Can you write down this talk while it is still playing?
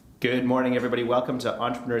Good morning, everybody. Welcome to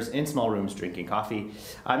Entrepreneurs in Small Rooms Drinking Coffee.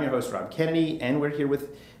 I'm your host, Rob Kennedy, and we're here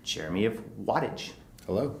with Jeremy of Wattage.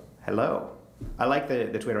 Hello. Hello. I like the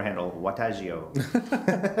Twitter handle, Wattaggio.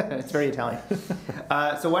 It's very Italian.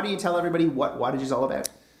 So why don't you tell everybody what Wattage is all about?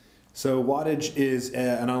 So Wattage is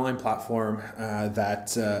an online platform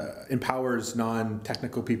that empowers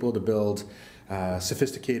non-technical people to build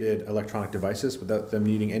sophisticated electronic devices without them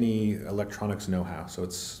needing any electronics know-how. So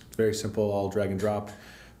it's very simple, all drag and drop.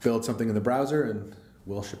 Build something in the browser and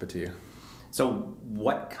we'll ship it to you. So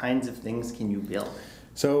what kinds of things can you build?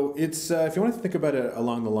 So it's if you want to think about it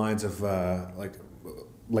along the lines of like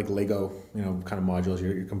Lego, kind of modules.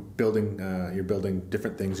 You're building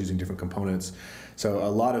different things using different components. So a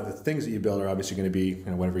lot of the things that you build are obviously going to be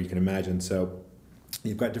whatever you can imagine. So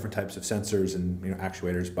you've got different types of sensors and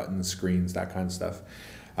actuators, buttons, screens, that kind of stuff.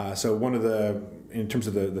 So in terms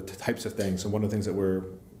of the types of things, and one of the things that we're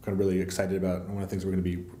kind of really excited about, and one of the things we're going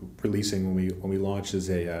to be releasing when we launch is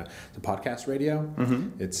the podcast radio.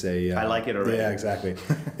 Mm-hmm. It's I like it already. Yeah, exactly.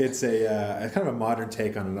 It's a kind of a modern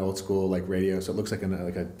take on an old school radio. So it looks like a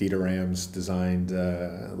Dieter Rams designed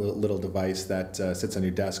little device that sits on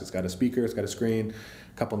your desk. It's got a speaker, it's got a screen,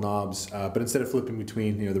 a couple knobs, but instead of flipping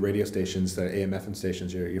between the radio stations, the AM FM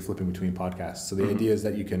stations, you're flipping between podcasts. So the idea is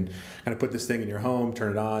that you can kind of put this thing in your home,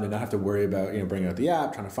 turn it on, and not have to worry about bringing out the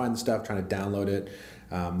app, trying to find the stuff, trying to download it.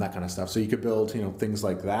 That kind of stuff. So you could build, things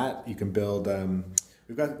like that. You can build.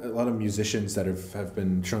 We've got a lot of musicians that have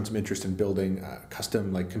been shown some interest in building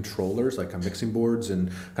custom controllers, mixing boards and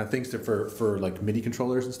kind of things for MIDI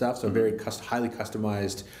controllers and stuff. So very highly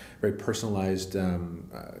customized, very personalized,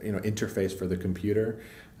 interface for the computer.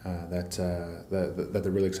 That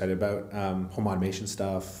they're really excited about. Home automation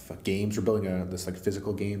stuff, games. We're building this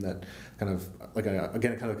physical game that kind of like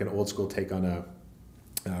an old school take on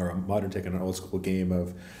or a modern take on an old school game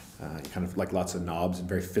of kind of lots of knobs and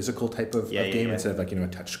very physical type of game instead of a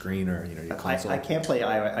touch screen or your console. I can't play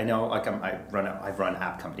iOS. I know I've run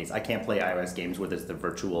app companies. I can't play iOS games where there's the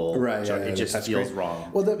virtual. Right. It just feels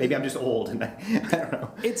wrong. Well, maybe I'm just old and I don't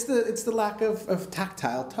know. It's the lack of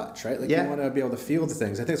tactile touch, right? You want to be able to feel the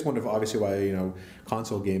things. I think it's one of obviously why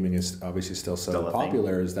console gaming is obviously still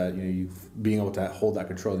popular. Is that you being able to hold that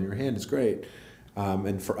control in your hand is great.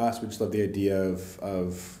 And for us, we just love the idea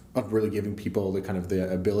of really giving people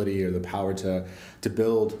the ability or the power to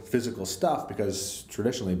build physical stuff, because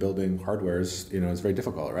traditionally building hardware is very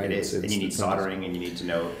difficult, right? It is, and you need soldering, and you need to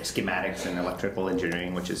know schematics and electrical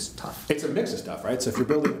engineering, which is tough. It's a mix of stuff, right? So if you're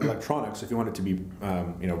building electronics, if you want it to be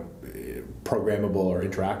programmable or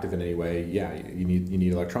interactive in any way, you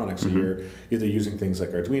need electronics. So you're either using things like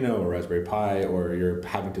Arduino or Raspberry Pi, or you're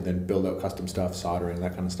having to then build out custom stuff, soldering,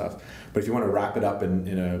 that kind of stuff. But if you want to wrap it up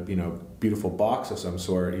in a beautiful box of some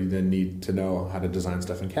sort, you then need to know how to design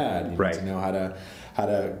stuff in CAD. You need to know how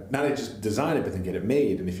to not just design it, but then get it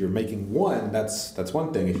made. And if you're making one, that's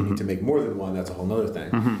one thing. If you need to make more than one, that's a whole other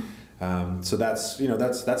thing. So that's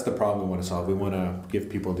the problem we want to solve. We want to give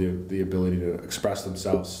people the ability to express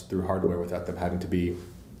themselves through hardware without them having to be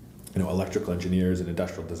electrical engineers and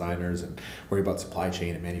industrial designers and worry about supply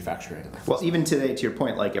chain and manufacturing. Well, even today, to your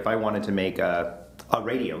point, if I wanted to make a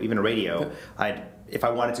radio, if I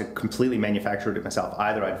wanted to completely manufacture it myself,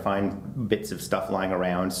 either I'd find bits of stuff lying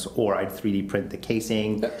around, or I'd 3D print the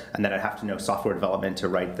casing, and then I'd have to know software development to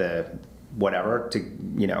write the whatever,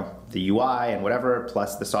 the UI and whatever,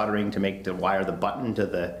 plus the soldering to wire the button to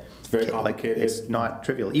the. It's very complicated. It's not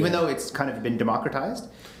trivial, even though it's kind of been democratized.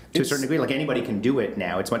 To a certain degree, anybody can do it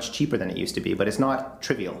now. It's much cheaper than it used to be, but it's not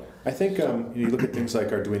trivial. I think you look at things like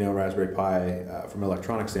Arduino, Raspberry Pi, from an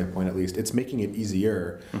electronic standpoint at least, it's making it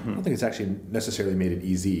easier. I don't think it's actually necessarily made it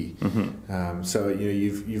easy. So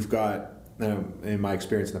you've got, in my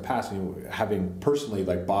experience in the past, having personally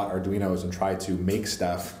bought Arduinos and tried to make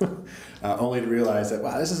stuff, only to realize that,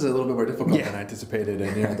 wow, this is a little bit more difficult than I anticipated,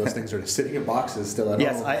 and those things are sitting in boxes still at home.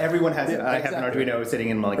 Yes, everyone has. I have an Arduino sitting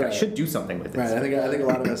in I should do something with this. Right. I think a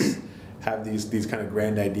lot of us have these kind of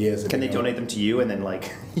grand ideas. Can they donate them to you and then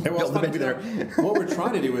build them into their? What we're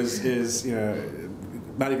trying to do is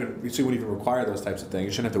not even, so you wouldn't even require those types of things.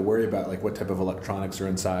 You shouldn't have to worry about what type of electronics are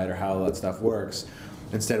inside or how that stuff works.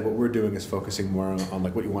 Instead, what we're doing is focusing more on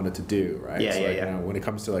what you want it to do, right? When it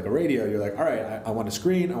comes to a radio, you're all right, I want a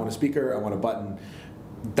screen, I want a speaker, I want a button.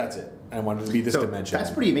 That's it. I want it to be this dimension.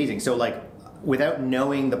 That's pretty amazing. So without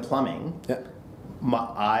knowing the plumbing,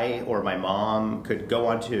 I or my mom could go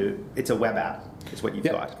onto, it's a web app. is what you've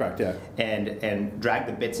Yeah, got. correct, yeah. And drag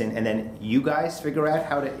the bits in, and then you guys figure out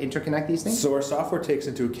how to interconnect these things? So our software takes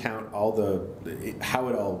into account how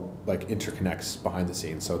it all like interconnects behind the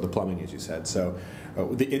scenes. So the plumbing, as you said. So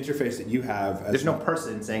the interface that you have. There's no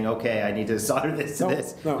person saying, okay, I need to solder this to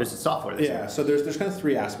this. No. There's a software that's Yeah, so there's kind of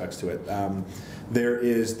three aspects to it. There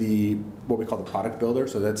is what we call the product builder.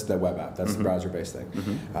 So that's the web app. That's the browser-based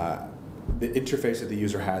thing. The interface that the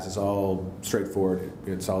user has is all straightforward.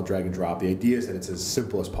 It's all drag and drop. The idea is that it's as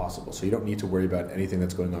simple as possible, so you don't need to worry about anything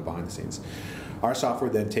that's going on behind the scenes. Our software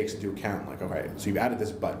then takes into account, like, okay, so you've added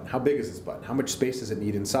this button. How big is this button? How much space does it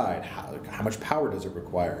need inside? How much power does it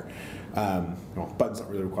require? Buttons don't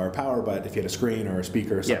really require power, but if you had a screen or a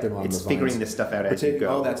speaker or something along those lines, it's figuring this stuff out we're as you taking go.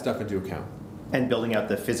 all that stuff into account. And building out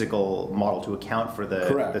the physical model to account for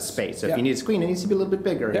the space. So if Yeah. you need a screen, it needs to be a little bit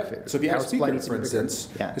bigger. Yeah. So if you have a power supply speaker, needs to for be bigger. instance,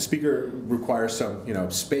 Yeah. the speaker requires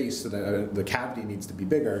some space, so the cavity needs to be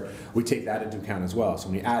bigger. We take that into account as well. So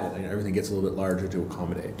when you add it, everything gets a little bit larger to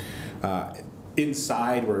accommodate.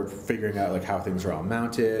 Inside, we're figuring out like how things are all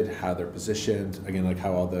mounted, how they're positioned. Again, like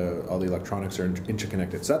how all the electronics are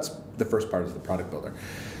interconnected. So that's the first part of the product builder.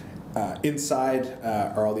 Inside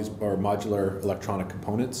are all these modular electronic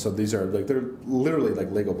components. So these are they're literally like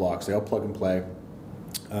Lego blocks. They all plug and play.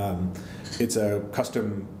 It's a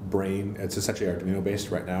custom brain. It's essentially Arduino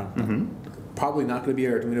based right now. Probably not going to be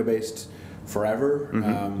Arduino based forever.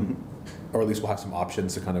 Or at least we'll have some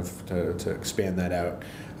options to kind of to expand that out.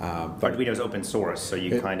 Arduino's open source, so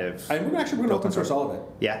you kind of. And we're going to open source all of it.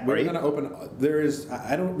 Yeah, we're going to open.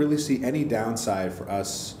 I don't really see any downside for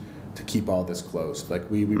us to keep all this closed. Like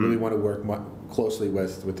we really want to work closely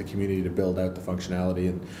with the community to build out the functionality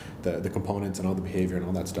and the components and all the behavior and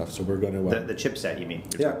all that stuff. So we're going to the chipset, you mean?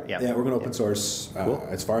 Yeah, we're going to open source Cool.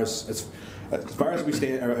 as far as we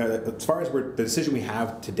stand. As far as the decision we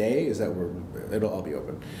have today is that it'll all be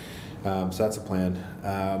open. So that's a plan.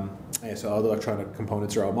 So all the electronic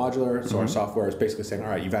components are all modular. So our software is basically saying, all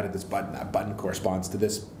right, you've added this button. That button corresponds to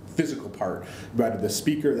this physical part. You've added this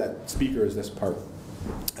speaker. That speaker is this part.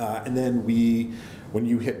 And then when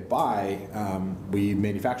you hit buy, we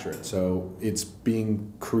manufacture it. So it's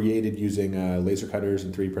being created using laser cutters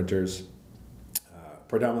and 3D printers,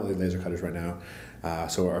 predominantly laser cutters right now.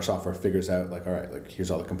 So our software figures out like, all right, like here's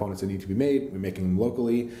all the components that need to be made. We're making them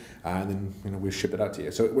locally, and then we ship it out to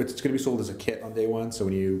you. So it's going to be sold as a kit on day one. So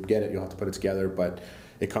when you get it, you'll have to put it together. But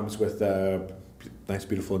it comes with nice,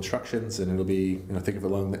 beautiful instructions, and it'll be think of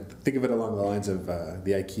it along the lines of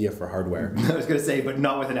the IKEA for hardware. I was going to say, but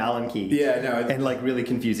not with an Allen key. Yeah, no, and like really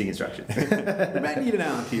confusing instructions. You might need an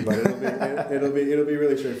Allen key, but it'll be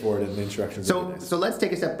really straightforward, and the instructions. So will be nice. so let's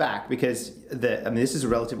take a step back because this is a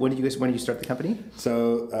relative. When did you start the company?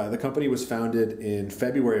 So the company was founded in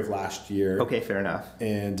February of last year. Okay, fair enough.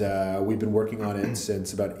 And we've been working on it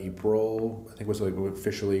since about April. I think was like we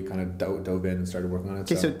officially kind of dove in and started working on it.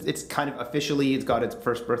 Okay, so it's kind of officially it's got its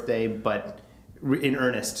first birthday, but in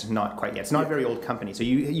earnest, not quite yet. It's not a very old company. So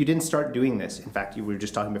you didn't start doing this. In fact, you were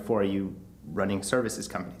just talking before. Are you running services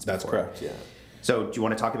companies? That's before? correct. Yeah. So do you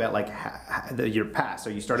want to talk about like your past?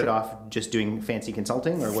 So you started off just doing fancy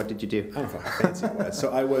consulting, or what did you do? I don't know how fancy it was.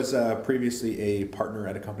 So I was previously a partner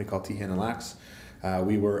at a company called Teehan & Lax.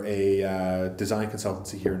 We were a design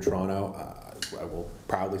consultancy here in Toronto. I will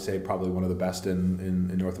proudly say probably one of the best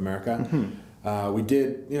in North America. We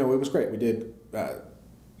did, it was great. We did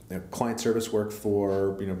client service work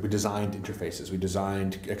for, we designed interfaces, we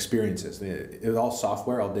designed experiences. It was all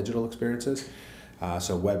software, all digital experiences.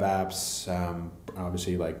 So web apps,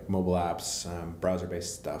 obviously like mobile apps,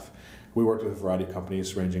 browser-based stuff. We worked with a variety of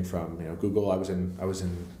companies ranging from Google. I was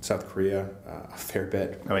in South Korea a fair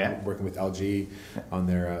bit. Oh yeah. Working with LG on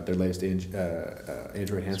their latest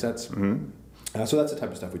Android handsets. So that's the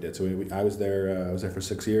type of stuff we did. So I was there for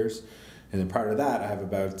 6 years. And then prior to that, I have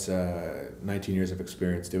about 19 years of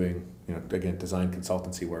experience doing, again, design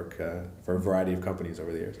consultancy work for a variety of companies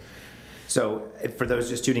over the years. So for those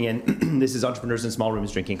just tuning in, this is Entrepreneurs in Small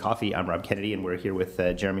Rooms Drinking Coffee. I'm Rob Kennedy, and we're here with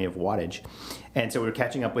Jeremy of Wattage. And so we're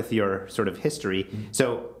catching up with your sort of history.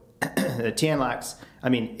 So Teehan & Lax, I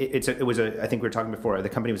think we were talking before, the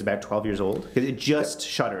company was about 12 years old. It just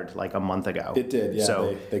shuttered like a month ago. It did, yeah.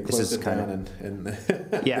 So they closed it down and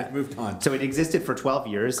yeah. they moved on. So it existed for 12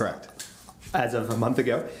 years. Correct. As of up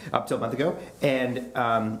till a month ago. And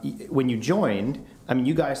when you joined,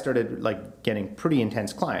 you guys started like getting pretty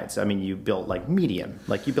intense clients. You built like medium,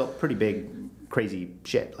 like you built pretty big, crazy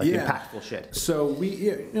shit, like impactful shit. So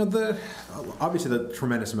obviously the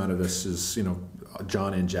tremendous amount of this is,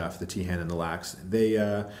 John and Jeff, the Teehan and the Lax.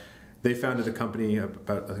 They founded a company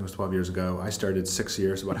about, I think it was 12 years ago. I started 6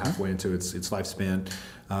 years, about halfway into its lifespan.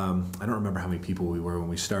 I don't remember how many people we were when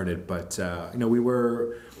we started, but we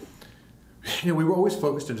were always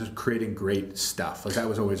focused on just creating great stuff. Like that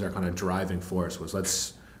was always our kind of driving force, was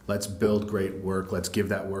let's build great work, let's give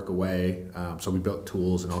that work away. So we built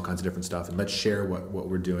tools and all kinds of different stuff, and let's share what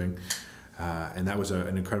we're doing. And that was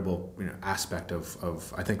an incredible aspect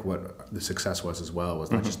of I think what the success was as well, was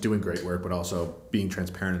not just doing great work, but also being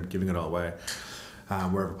transparent and giving it all away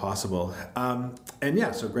wherever possible.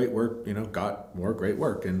 So great work, got more great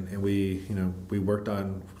work, and we worked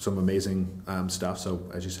on some amazing stuff. So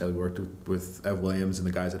as you said, we worked with Ev Williams and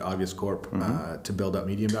the guys at Obvious Corp to build up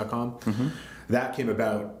Medium.com. That came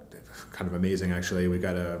about kind of amazing, actually. We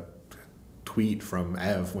got a tweet from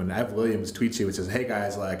Ev. When Ev Williams tweets you, it says, "Hey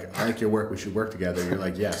guys, like I like your work. We should work together." You're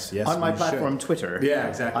like, "Yes, on my platform, should." Twitter. Yeah,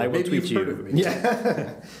 exactly. I will tweet you.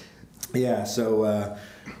 Yeah, yeah. So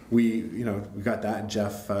we got that, and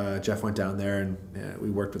Jeff went down there, and we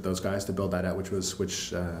worked with those guys to build that out, which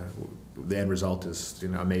the end result is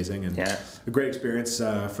amazing, and a great experience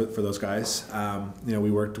for those guys.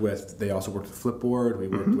 We worked with. They also worked with Flipboard. We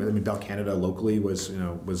worked with. Bell Canada locally was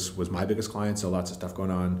my biggest client, so lots of stuff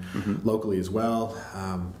going on locally as well.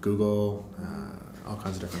 Google. All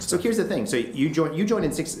kinds of different stuff. So here's the thing. So you joined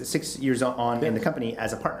in six years on in the company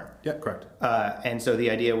as a partner. Yeah, correct. And so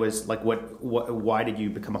the idea was like, why did you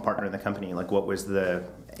become a partner in the company? Like, what was the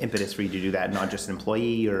impetus for you to do that? Not just an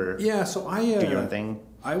employee, or so I do your own thing.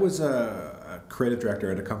 I was a creative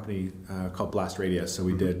director at a company called Blast Radius. So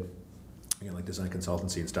we did like design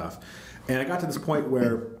consultancy and stuff. And I got to this point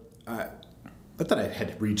where. Not that I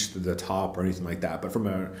had reached the top or anything like that, but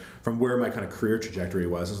from where my kind of career trajectory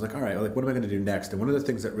was, I was like, all right, like what am I going to do next? And one of the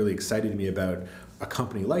things that really excited me about a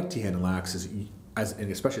company like Tihan and Lax is,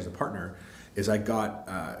 and especially as a partner, is I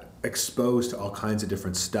got exposed to all kinds of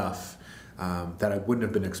different stuff that I wouldn't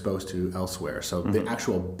have been exposed to elsewhere. So the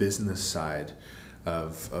actual business side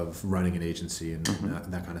of running an agency and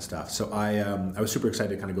that kind of stuff. So I was super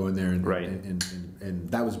excited to kind of go in there and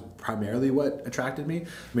that was primarily what attracted me.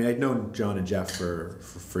 I mean, I'd known John and Jeff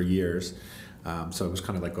for years, so it was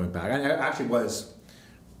kind of like going back. I actually was,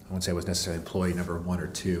 I wouldn't say I was necessarily employee number 1 or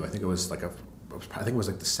 2. I think it was like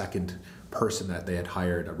the second person that they had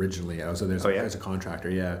hired originally. I was there as a contractor,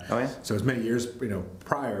 yeah. Oh yeah. So it was many years,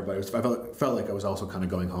 prior, but I felt like I was also kind of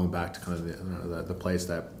going home back to kind of the place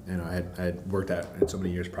that I had worked at in so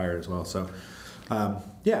many years prior as well. So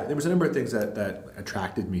there was a number of things that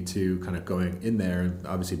attracted me to kind of going in there, and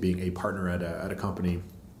obviously being a partner at a company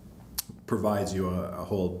provides you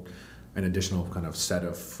an additional kind of set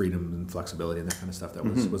of freedom and flexibility and that kind of stuff that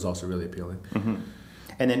was also really appealing.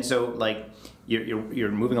 And then so like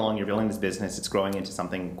you're moving along, you're building this business, it's growing into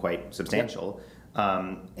something quite substantial.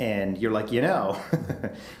 And you're like,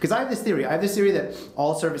 because I have this theory that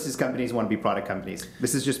all services companies want to be product companies.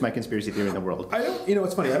 This is just my conspiracy theory in the world. I don't,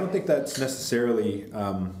 it's funny. I don't think that's necessarily, I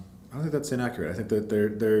don't think that's inaccurate. I think that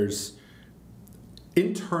there's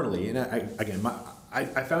internally, and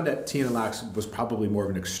I found that Tihan and Lax was probably more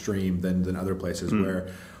of an extreme than other places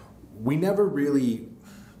where we never really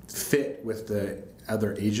fit with the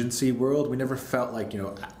other agency world. We never felt like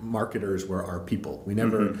marketers were our people. We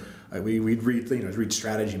never we'd read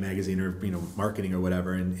Strategy magazine or marketing or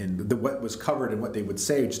whatever, and what was covered and what they would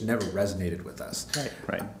say just never resonated with us.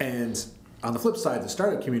 Right. And on the flip side, the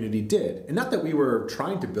startup community did, and not that we were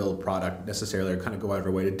trying to build product necessarily or kind of go out of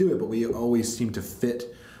our way to do it, but we always seemed to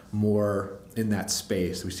fit more in that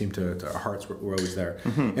space. We seemed to our hearts were always there.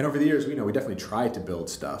 And over the years, we definitely tried to build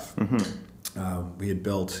stuff. We had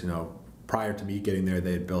built, prior to me getting there,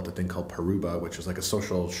 they had built a thing called Paruba, which was like a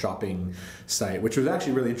social shopping site, which was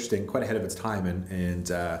actually really interesting, quite ahead of its time, and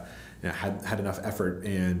had enough effort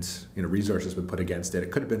and resources been put against it.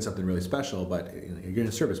 It could have been something really special, but you're in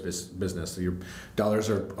a service business, so your dollars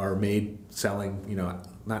are made selling,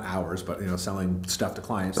 not hours, but selling stuff to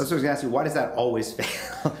clients. So I was going to ask you, why does that always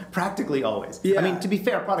fail? Practically always. Yeah. I mean, to be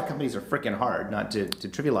fair, product companies are freaking hard, not to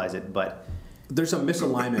trivialize it, but there's a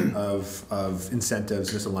misalignment of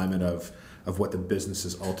incentives, misalignment of what the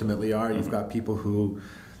businesses ultimately are. You've got people who,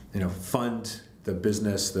 fund the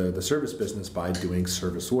business, the service business by doing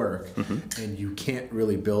service work, and you can't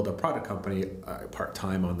really build a product company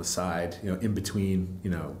part-time on the side, in between,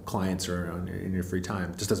 clients or in your free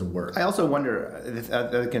time. It just doesn't work. I also wonder, the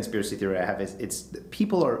other conspiracy theory I have is the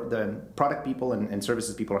product people and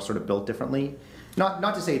services people are sort of built differently.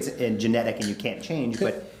 Not to say it's genetic and you can't change,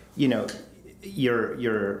 but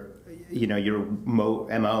your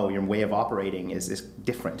MO, your way of operating is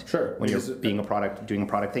different. Sure. When you're doing a product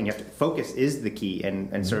thing, you have to focus is the key,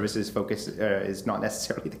 and services focus is not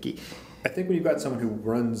necessarily the key. I think when you've got someone who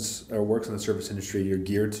runs or works in the service industry, you're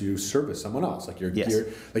geared to service someone else. Like you're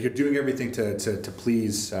geared, like you're doing everything to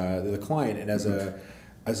please the client. And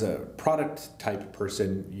as a product type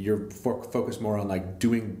person, you're focused more on like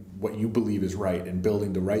doing what you believe is right and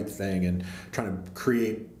building the right thing and trying to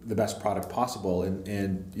create the best product possible.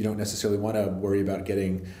 And you don't necessarily want to worry about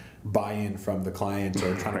getting buy-in from the client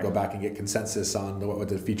or trying to go back and get consensus on what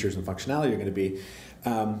the features and functionality are going to be.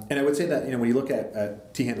 And I would say that when you look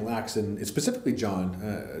at T. Lax and specifically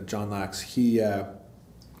John Lax, he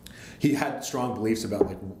had strong beliefs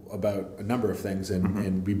about a number of things,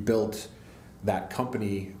 and we built that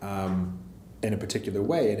company in a particular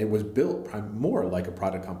way, and it was built more like a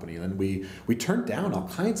product company. And we turned down all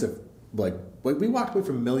kinds of like we walked away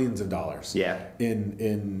from millions of dollars.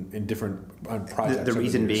 In different projects. The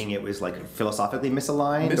reason being it was like philosophically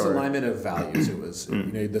misaligned. Misalignment of values. It was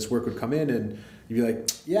this work would come in and you'd be like,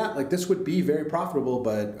 yeah, like this would be very profitable,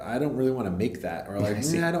 but I don't really want to make that, or like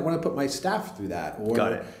I don't want to put my staff through that, or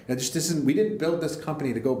got it. Just isn't. We didn't build this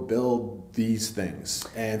company to go build these things,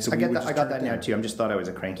 and so I got that now too. I just thought I was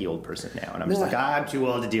a cranky old person now, and I'm just like I'm too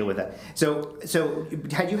old to deal with that. So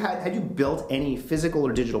had you built any physical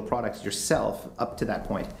or digital products yourself up to that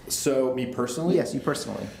point? So me personally? Yes, you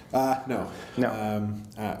personally. No.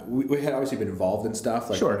 We had obviously been involved in stuff.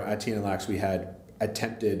 Like sure. At T. Lax, we had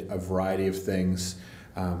attempted a variety of things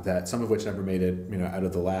that some of which never made it, out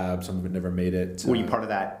of the lab. Some of it never made it. Were you part of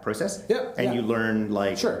that process? Yeah. And you learned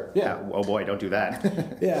like, sure, yeah. Oh boy, don't do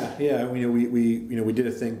that. yeah. We did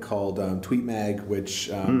a thing called TweetMag, which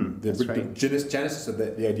the genesis of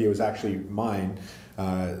the idea was actually mine.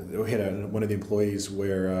 We had one of the employees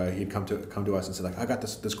where he'd come to us and said, like, I got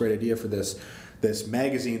this great idea for this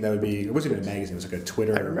magazine that would be, it wasn't even a magazine, it was like a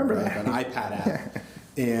Twitter, I remember that. An iPad app.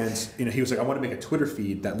 And he was like, I want to make a Twitter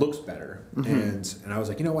feed that looks better. And I was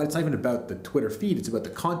like, you know what? It's not even about the Twitter feed. It's about the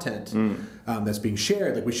content that's being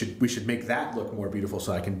shared. Like we should make that look more beautiful,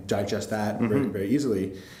 so I can digest that very, very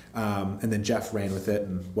easily. And then Jeff ran with it.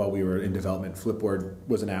 And while we were in development, Flipboard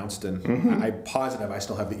was announced, and I'm positive I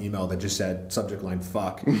still have the email that just said subject line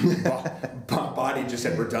 "fuck." Body just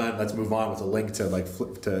said we're done. Let's move on with a link to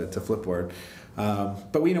to Flipboard.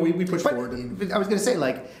 But we pushed forward. I was going to say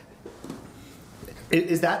like.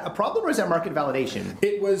 Is that a problem, or is that market validation?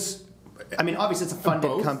 It was. I mean, obviously it's a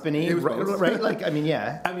funded company, it was right? Like, I mean,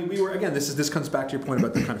 yeah. I mean, we were again. This comes back to your point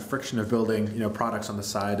about the kind of friction of building, products on the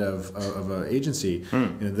side of an agency.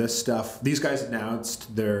 This stuff. These guys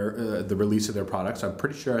announced the release of their products. I'm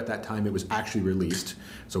pretty sure at that time it was actually released.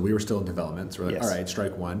 So we were still in development. So we're like, all right,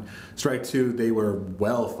 strike one, strike two. They were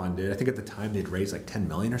well funded. I think at the time they'd raised like 10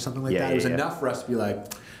 million or something like that. It was enough for us to be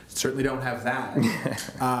like. Certainly don't have that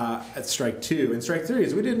at strike two. And strike three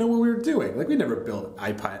is we didn't know what we were doing. Like we never built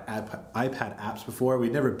iPad apps before. We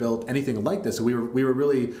never built anything like this. So we were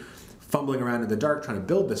really fumbling around in the dark trying to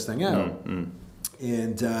build this thing out.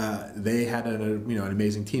 And they had an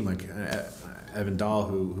amazing team like Evan Dahl,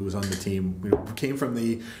 who was on the team, came from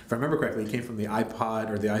if I remember correctly, he came from the iPod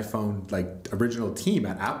or the iPhone like original team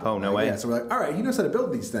at Apple. Oh, no way. Yeah, so we're like, all right, he knows how to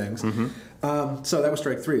build these things. So that was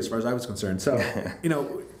strike three as far as I was concerned. So,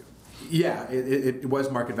 yeah, it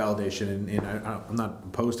was market validation, and I'm not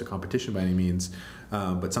opposed to competition by any means,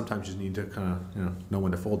 but sometimes you just need to kind of know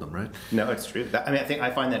when to fold them, right? No, it's true.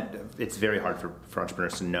 I find that it's very hard for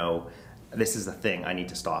entrepreneurs to know this is the thing I need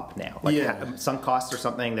to stop now. Like sunk costs are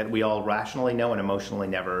something that we all rationally know and emotionally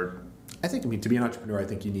never. I think to be an entrepreneur, I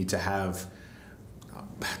think you need to have.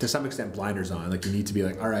 To some extent, blinders on. Like you need to be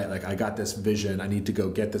like, all right, like I got this vision. I need to go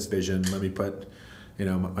get this vision. Let me put,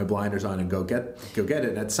 my blinders on and go get it.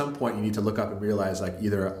 And at some point, you need to look up and realize like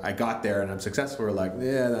either I got there and I'm successful, or like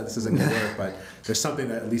this isn't gonna work. But there's something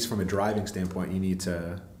that at least from a driving standpoint, you need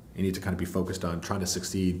to kind of be focused on trying to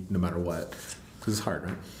succeed no matter what, because it's hard,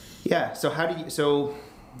 right? Yeah. So how do you? So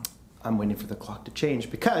I'm waiting for the clock to change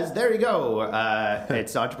because there you go.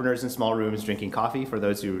 It's Entrepreneurs in Small Rooms Drinking Coffee. For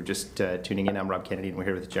those who are just tuning in, I'm Rob Kennedy, and we're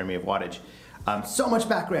here with Jeremy of Wattage. So much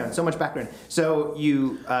background. So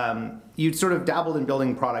you sort of dabbled in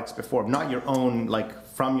building products before, not your own, like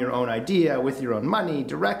from your own idea with your own money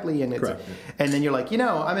directly, and correct. And then you're like,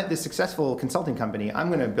 I'm at this successful consulting company. I'm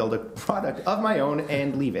going to build a product of my own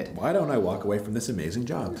and leave it. Why don't I walk away from this amazing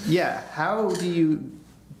job? Yeah. How do you?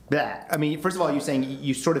 That. I mean, first of all, you're saying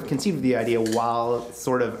you sort of conceived of the idea while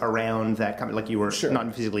sort of around that company, like you were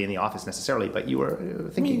not physically in the office necessarily, but you were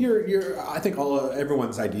thinking. I mean, I think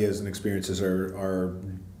everyone's ideas and experiences are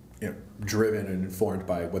driven and informed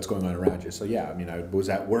by what's going on around you. So yeah, I mean, I was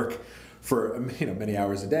at work for many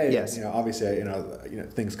hours a day. Yes. Obviously,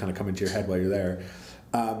 things kind of come into your head while you're there.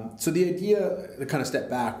 So the idea to kind of step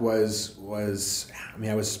back was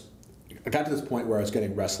I got to this point where I was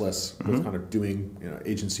getting restless with kind of doing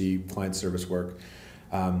agency client service work.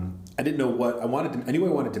 I didn't know what I wanted to. I knew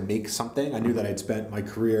I wanted to make something. I knew that I'd spent my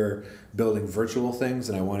career building virtual things,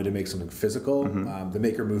 and I wanted to make something physical. The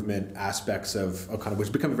maker movement aspects of kind of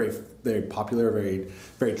which become very, very popular, very,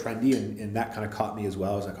 very trendy, and that kind of caught me as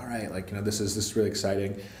well. I was like, all right, this is really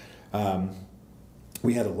exciting.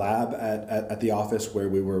 We had a lab at the office where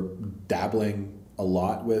we were dabbling a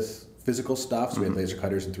lot with physical stuff. So we had laser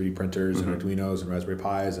cutters and 3D printers and Arduinos and Raspberry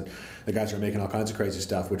Pis, and the guys were making all kinds of crazy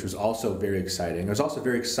stuff, which was also very exciting. It was also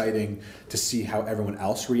very exciting to see how everyone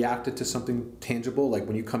else reacted to something tangible. Like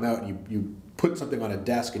when you come out and you put something on a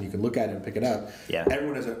desk and you can look at it and pick it up,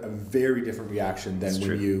 everyone has a very different reaction than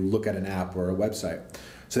when you look at an app or a website.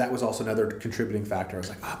 So that was also another contributing factor. I was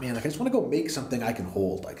like, oh man, I just want to go make something I can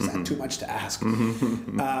hold. Is that too much to ask?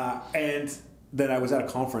 And then I was at a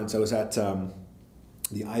conference. I was at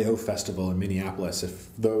the I/O Festival in Minneapolis. If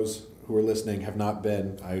those who are listening have not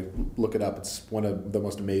been, I look it up. It's one of the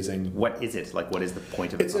most amazing. What is it? What is the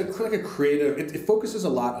point of it? It's like a creative. It focuses a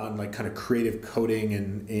lot on kind of creative coding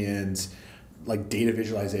and like data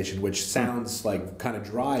visualization, which sounds like kind of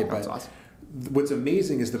dry, but awesome. What's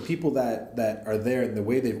amazing is the people that are there and the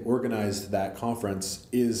way they've organized that conference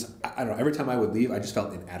is, I don't know, every time I would leave, I just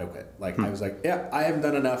felt inadequate. I was like, yeah, I haven't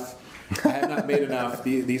done enough. I have not made enough.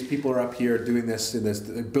 These people are up here doing this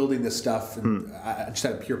and building this stuff. And I just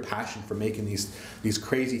had a pure passion for making these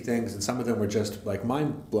crazy things. And some of them were just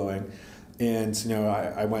mind blowing. And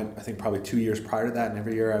I went, I think probably 2 years prior to that, and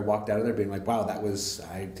every year I walked out of there being like, wow, that was,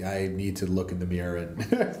 I need to look in the mirror and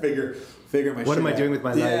figure my shit What am I out. doing with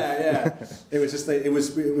my life? Yeah. It was just it was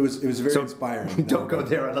very inspiring. Don't go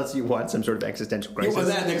there unless you want some sort of existential crisis. Well,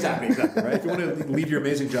 exactly, right? If you want to leave your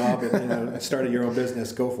amazing job and start your own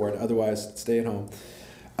business, go for it. Otherwise, stay at home.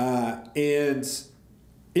 And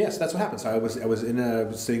yes, that's what happened. So I was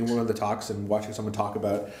sitting in one of the talks and watching someone talk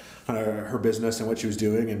about her business and what she was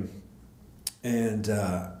doing, and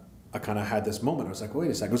I kind of had this moment. I was like, wait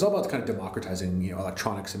a second. It was all about kind of democratizing,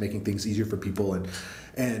 electronics and making things easier for people.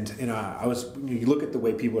 And I was, you look at the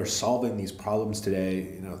way people are solving these problems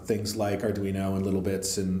today, things like Arduino and Little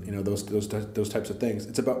Bits and those types of things.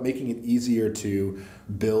 It's about making it easier to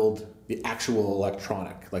build the actual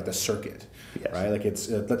electronic, like the circuit, right? Like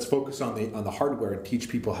let's focus on the hardware and teach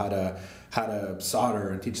people how to solder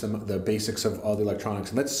and teach them the basics of all the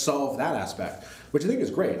electronics, and let's solve that aspect, which I think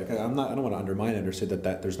is great. Like I don't want to undermine it or say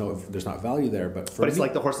that there's not value there, but it's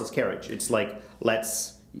like the horseless carriage. It's like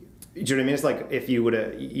do you know what I mean? It's like if you would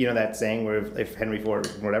have, that saying where if Henry Ford or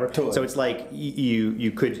whatever. Totally. So it's like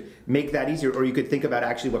you could make that easier, or you could think about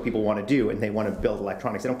actually what people want to do, and they want to build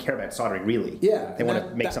electronics. They don't care about soldering really. Yeah. They want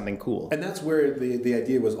to make something cool. And that's where the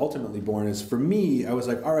idea was ultimately born. Is for me, I was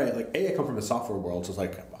like, all right, like I come from the software world, so it's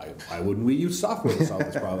like, why wouldn't we use software to solve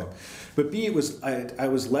this problem? But B, I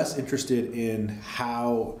was less interested in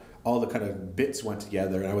how all the kind of bits went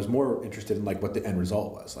together, and I was more interested in what the end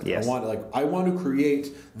result was. I want to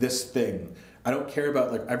create this thing. I don't care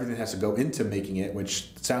about everything that has to go into making it,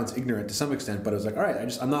 which sounds ignorant to some extent, but I was like, all right,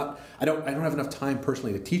 I don't have enough time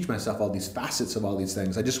personally to teach myself all these facets of all these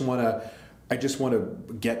things. I just want to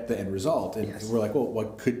get the end result. And we're like,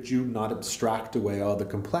 well, could you not abstract away all the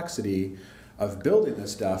complexity of building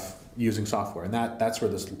this stuff using software? And that's where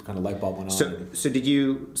this kind of light bulb went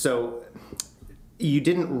on. So you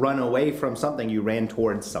didn't run away from something, you ran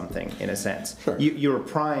towards something in a sense. Sure. You were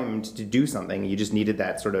primed to do something, you just needed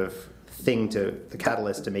that sort of thing the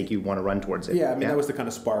catalyst to make you want to run towards it. Yeah, that was the kind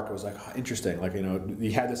of spark. I was like, oh, interesting.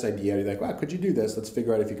 You had this idea, you're like, wow, could you do this? Let's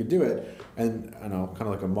figure out if you could do it. And kind of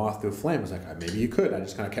like a moth to a flame, I was like, maybe you could. I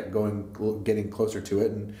just kind of kept going, getting closer to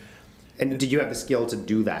it. And did you have the skill to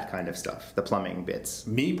do that kind of stuff, the plumbing bits?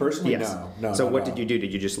 Me personally, yes. No. So what did you do?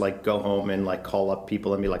 Did you just go home and call up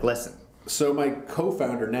people and be like, listen? So my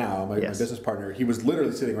co-founder now, my business partner, he was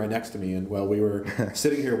literally sitting right next to me, and while we were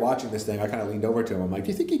sitting here watching this thing, I kind of leaned over to him. I'm like,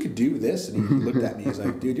 do you think you could do this? And he looked at me. He's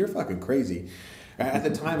like, dude, you're fucking crazy. At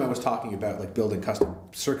the time, I was talking about building custom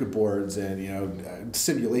circuit boards and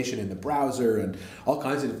simulation in the browser and all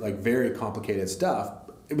kinds of very complicated stuff.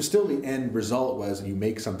 It was still the end result was you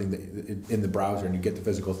make something in the browser and you get the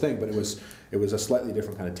physical thing, but it was a slightly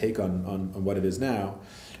different kind of take on what it is now.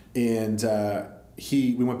 And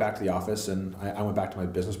we went back to the office, and I went back to my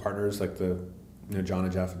business partners, the John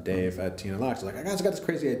and Jeff and Dave at Tina Lux, like, I got this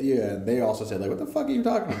crazy idea, and they also said, like, what the fuck are you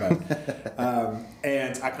talking about?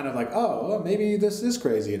 And I kind of like, oh, well, maybe this is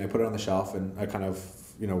crazy, and I put it on the shelf, and I kind of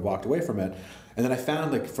walked away from it. And then I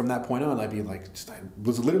found, like, from that point on, I'd be like, I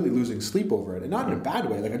was literally losing sleep over it, and not in a bad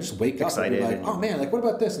way. Like, I just wake up and be like, oh man, like, what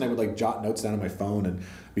about this? And I would like jot notes down on my phone and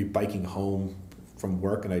be biking home from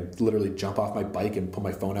work, and I'd literally jump off my bike and pull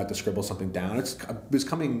my phone out to scribble something down. I was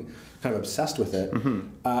becoming kind of obsessed with it.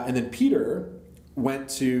 And then Peter went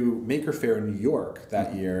to Maker Faire in New York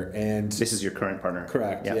that year, and this is your current partner,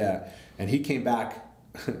 correct? Yeah. And he came back.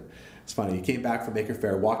 It's funny. He came back from Maker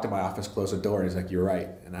Faire, walked to my office, closed the door, and he's like, "You're right."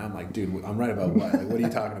 And I'm like, "Dude, I'm right about what? Like, what are you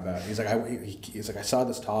talking about?" He's like, "I saw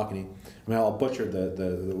this talk," and I'll butcher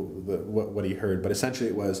what he heard, but essentially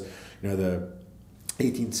it was, the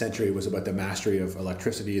 18th century was about the mastery of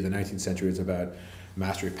electricity. The 19th century is about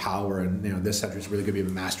mastery of power, and this century is really going to be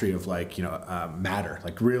the mastery of matter,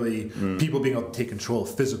 like really people being able to take control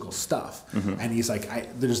of physical stuff. And he's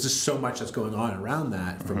like, there's just so much that's going on around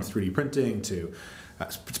that, from 3D printing to I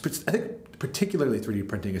think particularly 3D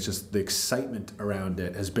printing. Is just the excitement around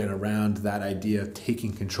it has been around that idea of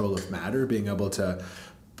taking control of matter, being able to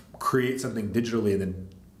create something digitally and then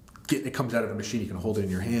it comes out of a machine, you can hold it in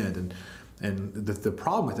your hand. And the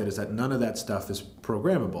problem with it is that none of that stuff is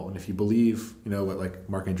programmable. And if you believe, what like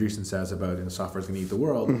Mark Andreessen says about software is going to eat the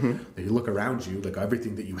world, that you look around you, like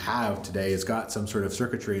everything that you have today has got some sort of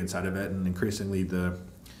circuitry inside of it, and increasingly the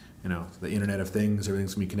Internet of Things,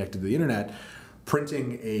 everything's going to be connected to the internet.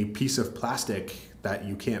 Printing a piece of plastic that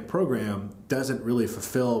you can't program doesn't really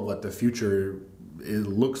fulfill what the future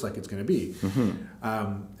looks like it's going to be.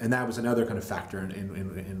 And that was another kind of factor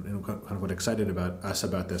in kind of what excited about us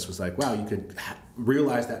about this was like, wow, you could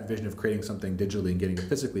realize that vision of creating something digitally and getting it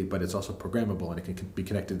physically, but it's also programmable, and it can be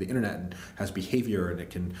connected to the internet and has behavior, and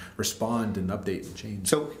it can respond and update and change.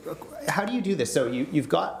 So how do you do this? So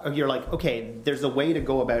you're like, okay, there's a way to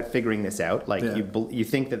go about figuring this out. Like you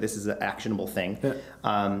think that this is an actionable thing,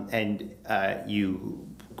 and you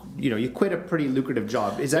quit a pretty lucrative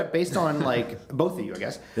job. Is that based on like both of you, I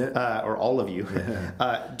guess, or all of you?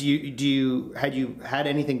 Had you had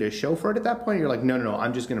anything to show for it at that point? Or you're like, no,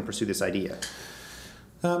 I'm just going to pursue this idea.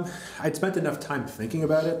 I'd spent enough time thinking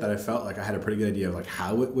about it that I felt like I had a pretty good idea of like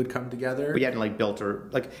how it would come together. But you hadn't like built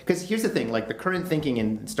because here's the thing, like the current thinking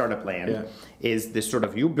in startup land is this sort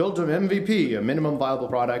of, you build an MVP, a minimum viable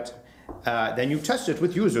product. Then you test it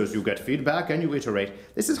with users, you get feedback, and you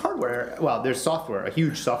iterate. This is hardware. Well, there's software, a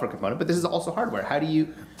huge software component, but this is also hardware. How do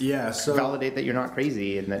you validate that you're not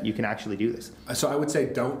crazy and that you can actually do this? So I would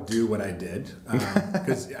say don't do what I did,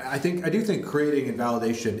 because I do think creating and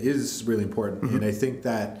validation is really important. And I think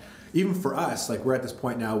that even for us, like we're at this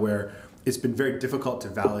point now where it's been very difficult to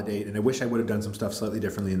validate, and I wish I would have done some stuff slightly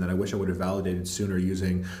differently, and that I wish I would have validated sooner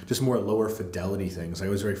using just more lower fidelity things. I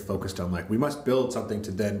was very focused on like, we must build something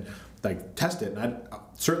to then like test it, and I'm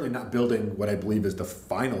certainly not building what I believe is the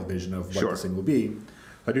final vision of what this thing will be.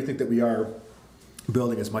 I do think that we are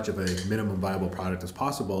building as much of a minimum viable product as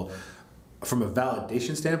possible. From a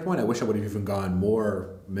validation standpoint, I wish I would have even gone more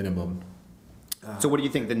minimum. So what do you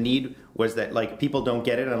think the need was, that like people don't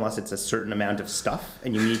get it unless it's a certain amount of stuff,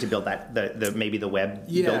 and you need to build that maybe the web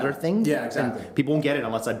builder thing? Yeah, exactly. And people won't get it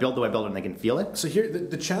unless I build the web builder and they can feel it. So here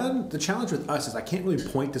the challenge with us is I can't really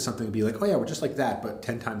point to something and be like, oh yeah, we're just like that, but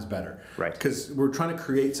 10 times better. Right. Because we're trying to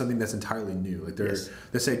create something that's entirely new. Like there's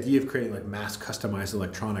this idea of creating like mass customized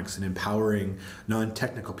electronics and empowering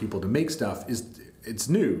non-technical people to make stuff it's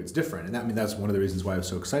new, it's different, and that's one of the reasons why I was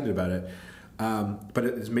so excited about it. But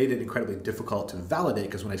it has made it incredibly difficult to validate,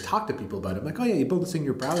 because when I talk to people about it, I'm like, oh yeah, you build this in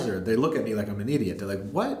your browser. They look at me like I'm an idiot. They're like,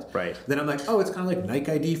 what? Right. Then I'm like, oh, it's kind of like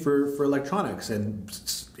Nike ID for electronics. And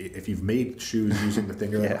if you've made shoes using the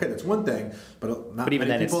thing, you're like, okay, that's one thing. But even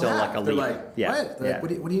then, it's still like a leap. They're like, what? They're like,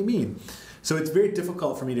 what do you mean? So it's very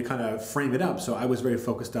difficult for me to kind of frame it up. So I was very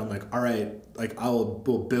focused on like, all right, like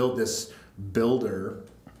we'll build this builder,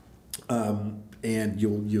 and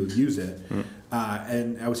you'll use it.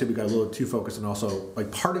 And I would say we got a little too focused, and also like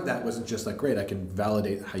part of that wasn't just like, great, I can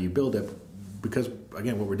validate how you build it, because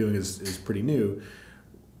again, what we're doing is pretty new.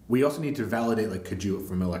 We also need to validate, like, could you,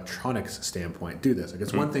 from an electronics standpoint, do this? Like,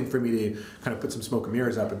 it's one thing for me to kind of put some smoke and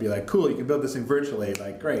mirrors up and be like, cool, you can build this thing virtually.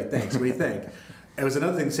 Like, great, thanks. What do you think? It was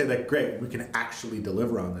another thing to say, like, great, we can actually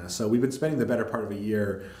deliver on this. So we've been spending the better part of a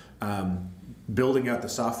year building out the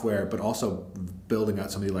software, but also building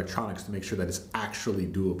out some of the electronics to make sure that it's actually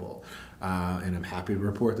doable. And I'm happy to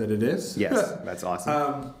report that it is. Yes, that's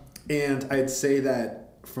awesome. And I'd say that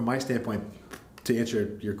from my standpoint, to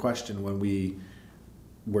answer your question, when we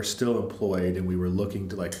were still employed and we were looking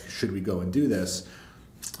to like, should we go and do this?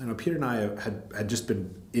 Peter and I had just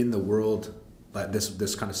been in the world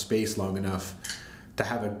this kind of space long enough to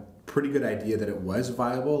have a pretty good idea that it was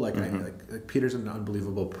viable. Like, like Peter's an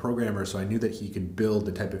unbelievable programmer, so I knew that he could build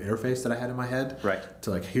the type of interface that I had in my head. Right.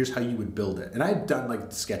 To like, here's how you would build it. And I had done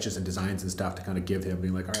like sketches and designs and stuff to kind of give him,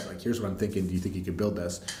 being like, all right, like here's what I'm thinking. Do you think you could build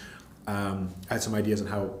this? I had some ideas on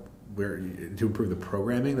how to improve the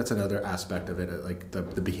programming. That's another aspect of it, like the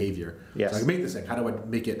behavior. Yes. So I can make this thing. How do I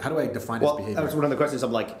make it? How do I define Well, its behavior? that was one of the questions.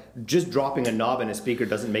 I'm like, just dropping a knob in a speaker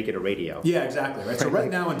doesn't make it a radio. Yeah, exactly. Right. So right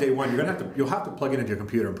now on day one, you'll have to plug it into your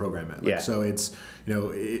computer and program it. Like, Yeah. So it's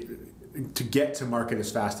to get to market as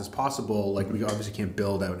fast as possible. Like we obviously can't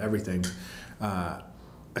build out everything,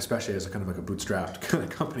 especially as a kind of like a bootstrapped kind of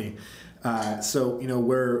company. So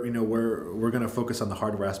we're going to focus on the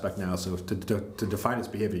hardware aspect now. So to define its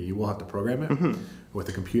behavior, you will have to program it with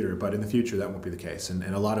a computer. But in the future, that won't be the case. And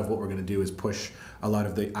a lot of what we're going to do is push a lot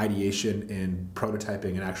of the ideation and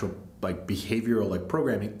prototyping and actual like behavioral like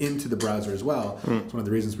programming into the browser as well. It's one of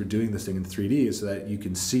the reasons we're doing this thing in 3D is so that you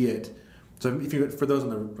can see it. So for those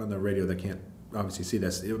on the radio that can't obviously see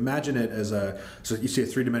this, imagine it as so you see a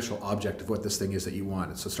three-dimensional object of what this thing is that you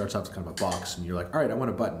want. So it starts off as kind of a box, and you're like, all right, I want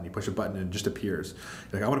a button. You push a button and it just appears.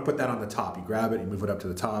 You're like, I want to put that on the top. You grab it, you move it up to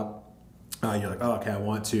the top. You're like, oh, okay, I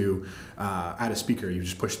want to add a speaker. You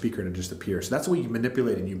just push speaker and it just appears. So that's the way you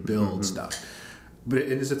manipulate and you build stuff. But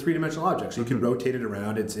it is a three-dimensional object, so you can rotate it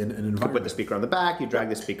around. It's in an environment. You put the speaker on the back, you drag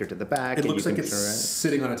the speaker to the back. It and looks you like can it's turn around.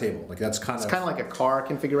 sitting on a table. Like that's kind It's kind of like a car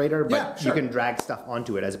configurator, but Yeah, sure. you can drag stuff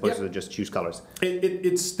onto it as opposed to just choose colors.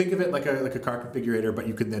 It's think of it like a car configurator, but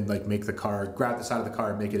you can then like make the car, grab the side of the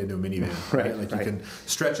car and make it into a minivan. Right, Like right. you can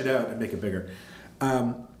stretch it out and make it bigger.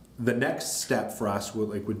 The next step for us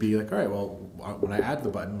would be like, all right, well, when I add the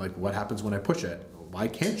button, like what happens when I push it? Why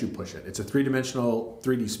can't you push it? It's a three-dimensional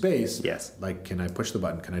 3D space. Yes. Like, can I push the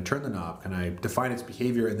button? Can I turn the knob? Can I define its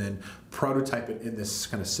behavior and then prototype it in this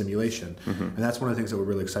kind of simulation? And that's one of the things that we're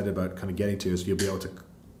really excited about kind of getting to is you'll be able to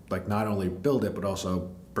like not only build it, but also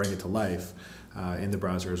bring it to life in the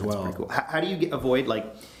browser as well. Pretty cool. How do you avoid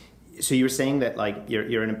like, so you were saying that like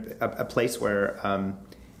you're in a place where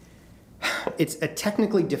it's a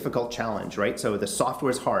technically difficult challenge, right? So the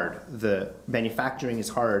software is hard, the manufacturing is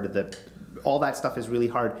hard, all that stuff is really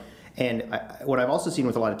hard. And what I've also seen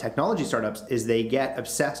with a lot of technology startups is they get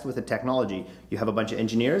obsessed with the technology. You have a bunch of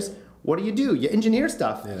engineers. What do? You engineer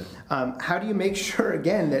stuff. Yeah. How do you make sure,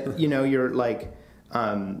 again, that you're like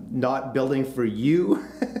not building for you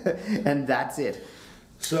and that's it?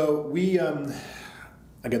 So we,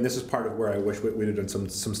 again, this is part of where I wish we'd have done some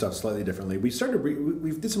stuff slightly differently. We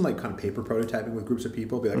did some like kind of paper prototyping with groups of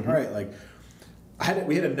people. Be like, all right, like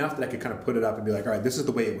we had enough that I could kind of put it up and be like, all right, this is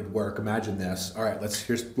the way it would work. Imagine this. All right,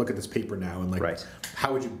 here's look at this paper now and like, Right.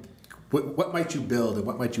 how would you, what might you build and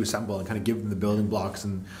what might you assemble and kind of give them the building blocks.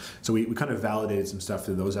 And so we kind of validated some stuff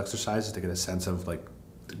through those exercises to get a sense of like,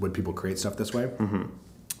 would people create stuff this way?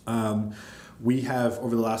 We have,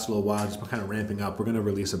 over the last little while, just been kind of ramping up. We're going to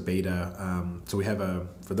release a beta. So we have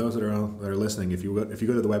for those that are listening, if you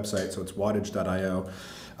go to the website, so it's wattage.io.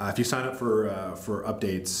 If you sign up for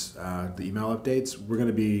updates, the email updates, we're going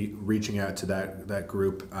to be reaching out to that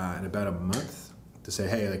group in about a month to say,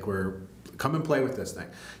 hey, like come and play with this thing.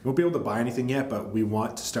 You won't be able to buy anything yet, but we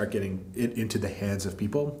want to start getting it into the hands of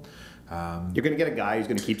people. You're going to get a guy who's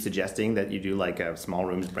going to keep suggesting that you do like a Small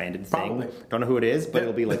Rooms branded Probably. thing. Don't know who it is, but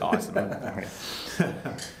it'll be like awesome.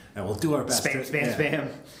 And we'll do our best.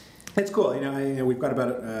 Spam. It's cool. We've got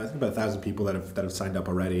about 1,000 people that have signed up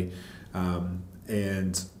already,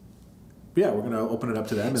 and yeah, we're going to open it up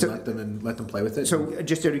to them and let them play with it. So,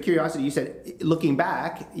 just out of curiosity, you said looking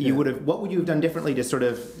back, what would you have done differently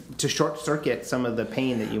to short circuit some of the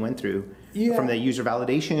pain that you went through from the user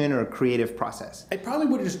validation or creative process? I probably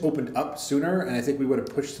would have just opened up sooner, and I think we would have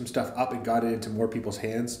pushed some stuff up and got it into more people's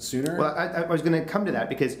hands sooner. Well, I was going to come to that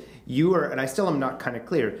because you were, and I still am not kind of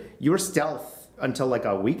clear, you were stealth until like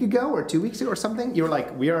a week ago or 2 weeks ago or something. You were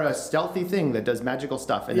like, we are a stealthy thing that does magical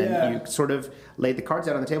stuff. And then you sort of laid the cards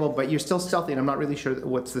out on the table, but you're still stealthy, and I'm not really sure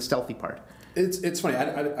what's the stealthy part. It's funny.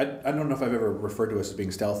 I don't know if I've ever referred to us as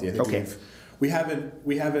being stealthy. I think we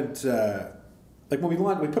haven't like when we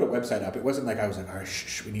put a website up, it wasn't like I was like, all right,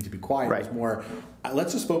 shh, we need to be quiet. Right. It was more,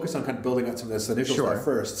 let's just focus on kind of building out some of this initial stuff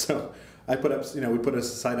first. So I put up, we put a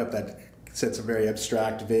site up that said some very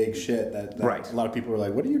abstract, vague shit that a lot of people were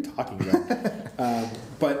like, what are you talking about?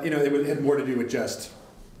 But it had more to do with us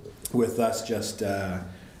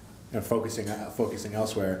focusing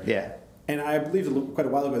elsewhere. Yeah. And I believed quite a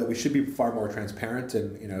while ago that we should be far more transparent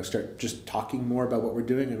and start just talking more about what we're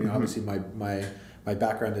doing. I mean, obviously my my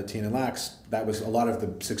background at TN Lax, that was a lot of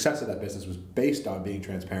the success of that business was based on being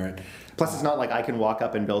transparent. Plus, it's not like I can walk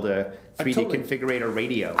up and build a 3D configurator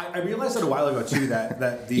radio. I realized that a while ago too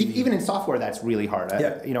that the even in software that's really hard.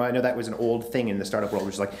 I know that was an old thing in the startup world,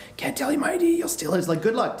 which is like, can't tell you my idea, you'll steal it. It's like,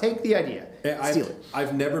 good luck, take the idea, steal it.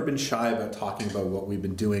 I've never been shy about talking about what we've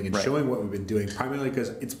been doing and showing what we've been doing, primarily because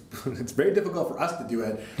it's very difficult for us to do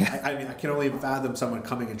it. I mean, I can only fathom someone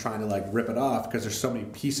coming and trying to like rip it off because there's so many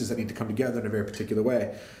pieces that need to come together in a very particular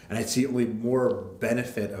way, and I see only more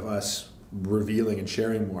benefit of us revealing and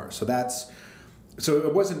sharing more. So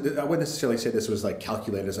it wasn't. I wouldn't necessarily say this was like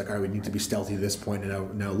calculated as like, all right, we need to be stealthy to this point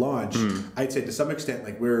and now launch. I'd say to some extent,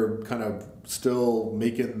 like we're kind of still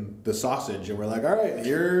making the sausage, and we're like, all right,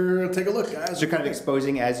 here, take a look, guys. So you're kind of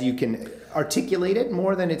exposing as you can articulate it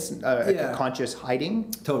more than it's a conscious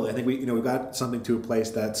hiding. Totally. I think we've got something to a place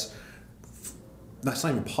that's not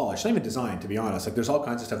even polished, not even designed, to be honest. Like there's all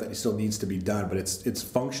kinds of stuff that still needs to be done, but it's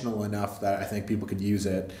functional enough that I think people could use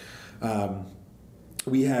it.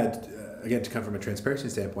 We had. Again, to come from a transparency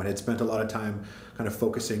standpoint, had spent a lot of time kind of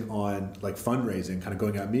focusing on like fundraising, kind of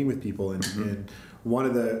going out and meeting with people, and one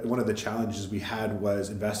of the challenges we had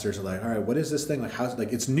was investors are like, all right, what is this thing? Like, how's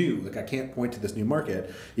like it's new? Like, I can't point to this new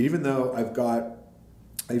market, even though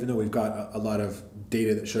we've got a lot of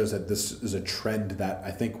data that shows that this is a trend that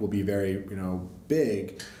I think will be very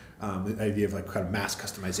big. The idea of like kind of mass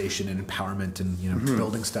customization and empowerment and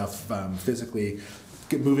building stuff physically.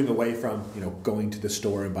 Moving away from going to the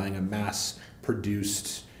store and buying a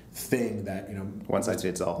mass-produced thing that one size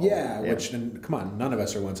fits all. Yeah, which and come on, none of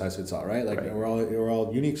us are one size fits all, right? Like we're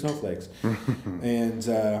all unique snowflakes, and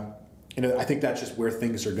I think that's just where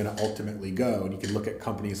things are going to ultimately go. And you can look at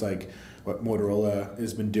companies like what Motorola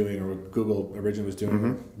has been doing, or what Google originally was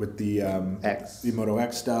doing with the Moto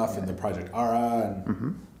X stuff and the Project Ara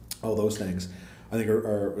and all those things. I think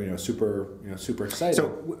are super exciting. So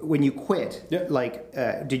when you quit,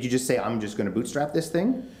 did you just say I'm just going to bootstrap this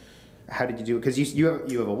thing? How did you do it? Because you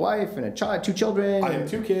have a wife and a child, 2 children. I have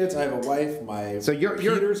 2 kids. I have a wife.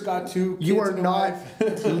 Peter's got 2 kids. You are not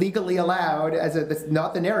legally allowed that's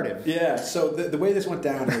not the narrative. Yeah. So the way this went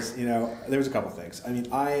down is there was a couple things. I mean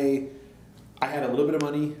I had a little bit of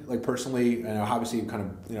money, like personally, and obviously kind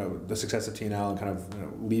of the success of TNL and kind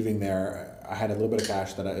of leaving there. I had a little bit of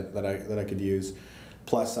cash that I could use,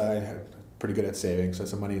 plus I had pretty good at saving, so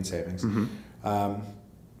some money in savings.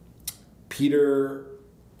 Peter,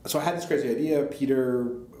 so I had this crazy idea.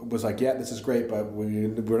 Peter was like, "Yeah, this is great, but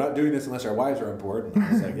we're not doing this unless our wives are on board." And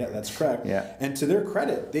I was like, "Yeah, that's correct." Yeah. And to their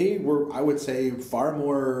credit, they were, I would say, far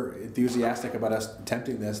more enthusiastic about us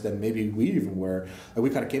attempting this than maybe we even were. Like, we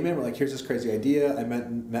kind of came in, we're like, "Here's this crazy idea." I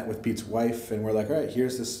met with Pete's wife, and we're like, "All right,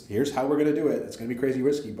 here's how we're gonna do it. It's gonna be crazy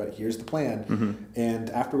risky, but here's the plan." And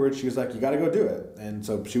afterwards, she was like, "You got to go do it." And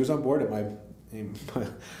so she was on board, and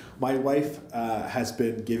my wife has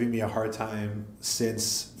been giving me a hard time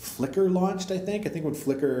since Flickr launched. I think when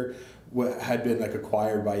Flickr had been like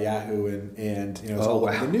acquired by Yahoo and it was all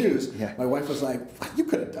over the news. Yeah. My wife was like, "You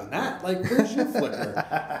could have done that. Like, where's your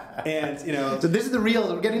Flickr?" And So this is the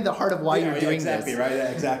real. We're getting to the heart of why you're doing exactly, this. Right? Yeah,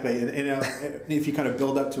 exactly. And if you kind of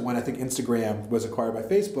build up to when I think Instagram was acquired by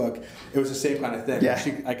Facebook, it was the same kind of thing. Yeah.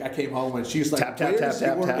 I came home and she was like, "Where's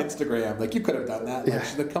your Instagram? Like, you could have done that." Like,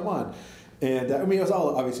 she's like, "Come on." And I mean, it was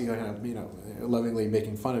all obviously kind of lovingly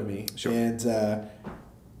making fun of me. Sure. And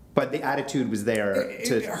but the attitude was there.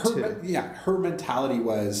 Her mentality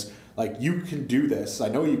was like, "You can do this. I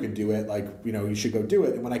know you can do it. Like, you should go do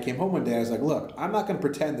it." And when I came home one day, I was like, "Look, I'm not going to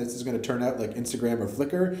pretend this is going to turn out like Instagram or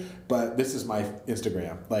Flickr, but this is my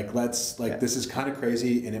Instagram. Like, this is kind of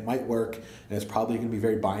crazy, and it might work, and it's probably going to be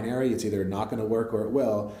very binary. It's either not going to work or it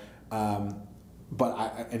will."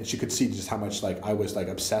 And she could see just how much like I was like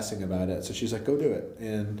obsessing about it. So she's like, "Go do it."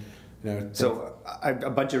 And so a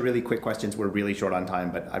bunch of really quick questions. We're really short on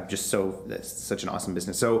time, but that's such an awesome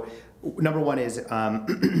business. So number one is,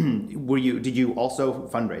 did you also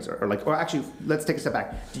fundraise or actually, let's take a step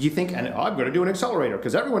back. Did you think, I'm going to do an accelerator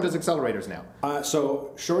because everyone does accelerators now?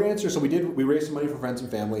 So short answer. So we raised some money from friends and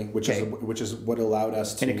family, which is what allowed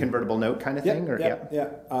us to in a convertible note kind of thing.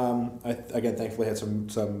 Again, thankfully had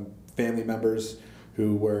some family members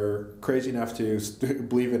who were crazy enough to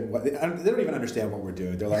believe in what they don't even understand what we're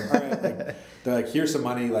doing. They're like, "All right," "Here's some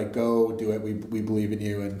money, like go do it. We believe in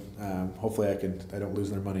you, and hopefully I don't lose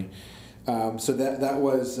their money." So that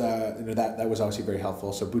was that was obviously very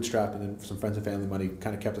helpful. So bootstrap and then some friends and family money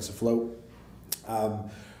kind of kept us afloat.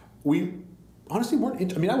 We honestly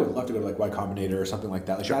weren't. I mean, I would love to go to like Y Combinator or something like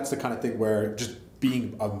that. Like that's the kind of thing where just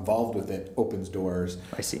being involved with it opens doors.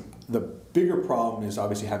 I see. The bigger problem is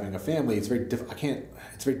obviously having a family. It's very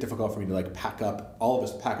It's very difficult for me to like pack up. All of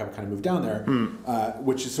us pack up and kind of move down there,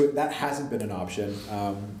 which is so that hasn't been an option.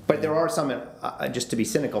 But there are some. Just to be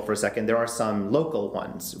cynical for a second, there are some local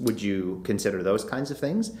ones. Would you consider those kinds of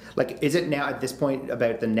things? Like, is it now at this point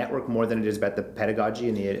about the network more than it is about the pedagogy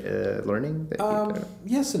and the learning?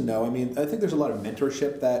 Yes and no. I mean, I think there's a lot of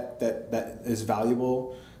mentorship that is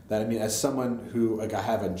valuable. That, I mean, as someone who, like, I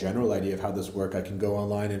have a general idea of how this works, I can go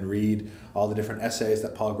online and read all the different essays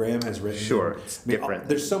that Paul Graham has written. Sure, it's different.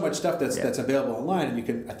 There's so much stuff that's available online, and you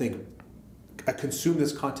can, I think, consume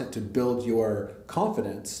this content to build your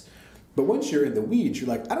confidence. But once you're in the weeds, you're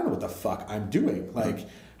like, I don't know what the fuck I'm doing. Like,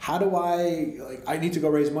 how do I need to go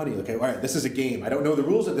raise money. Okay, all right, this is a game. I don't know the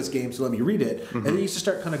rules of this game, so let me read it. And then you just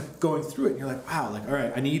start kind of going through it, and you're like, wow, like, all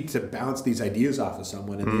right, I need to bounce these ideas off of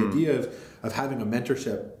someone. And the idea of having a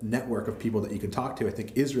mentorship network of people that you can talk to, I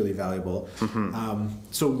think, is really valuable.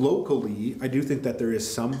 So locally, I do think that there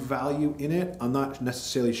is some value in it. I'm not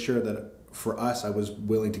necessarily sure that for us, I was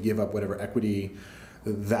willing to give up whatever equity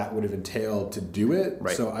that would have entailed to do it.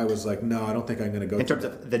 Right. So I was like, no, I don't think I'm going to go. In terms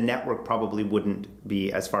of the network, probably wouldn't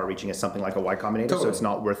be as far-reaching as something like a Y Combinator, Totally. so it's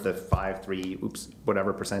not worth the 5, 3,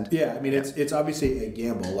 whatever percent. Yeah, I mean, it's obviously a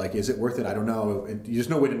gamble. Like, is it worth it? I don't know. And there's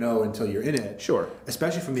no way to know until you're in it. Sure.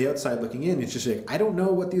 Especially from the outside looking in, it's just like, I don't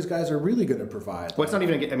know what these guys are really going to provide. Well, it's not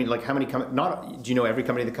even. I mean, like, how many? Do you know every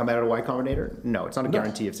company that come out of Y Combinator? No, it's not a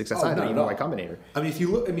guarantee of success. I don't even know Y Combinator. I mean,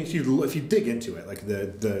 if you dig into it, like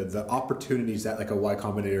the opportunities that like a Y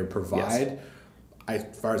Combinator provide, as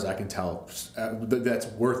far as I can tell, that's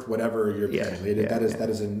worth whatever you're paying. That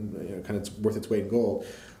is in kind of worth its weight in gold.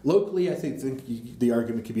 Locally, I think the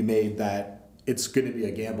argument could be made that it's going to be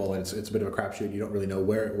a gamble and it's a bit of a crapshoot. You don't really know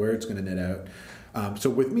where it's going to net out. So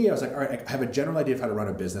with me, I was like, all right, I have a general idea of how to run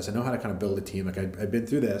a business. I know how to kind of build a team. Like I've been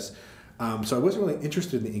through this. So I wasn't really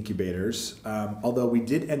interested in the incubators, although we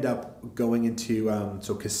did end up going into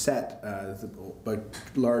Cassette, a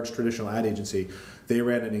large traditional ad agency. They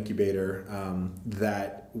ran an incubator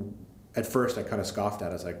that at first I kind of scoffed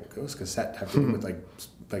at. I was like, what does Cassette have to do with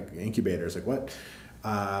like incubators? Like what?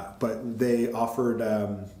 But they offered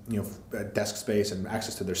desk space and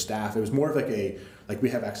access to their staff. It was more of like we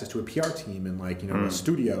have access to a PR team and a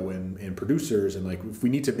studio and producers, and like if we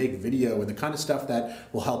need to make video and the kind of stuff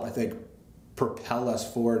that will help, I think, propel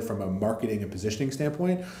us forward from a marketing and positioning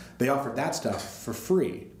standpoint. They offered that stuff for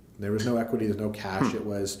free. There was no equity, there's no cash. It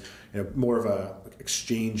was more of a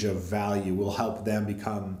exchange of value. Will help them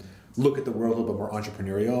look at the world a little bit more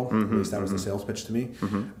entrepreneurial. At least that was the sales pitch to me.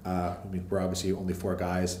 I mean, we're obviously only 4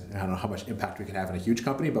 guys. I don't know how much impact we can have in a huge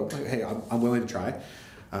company, but hey, I'm willing to try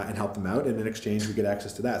and help them out. And in exchange, we get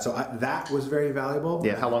access to that. So that was very valuable.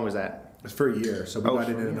 Yeah. How long was that? It was for a year. So we got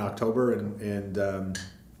in October, and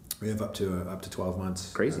we have up to 12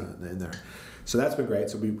 months. Crazy. In there. So that's been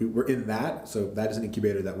great. So we're in that. So that is an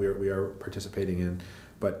incubator that we are participating in.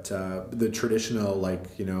 But the traditional,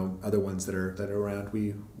 other ones that are around,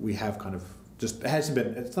 we have kind of just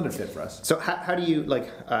it's not a fit for us. So how do you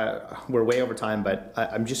we're way over time, but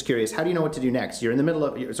I'm just curious. How do you know what to do next? You're in the middle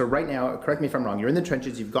of so right now. Correct me if I'm wrong. You're in the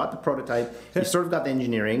trenches. You've got the prototype. You've sort of got the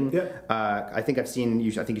engineering. Yeah. I think I've seen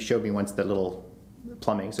you. I think you showed me once the little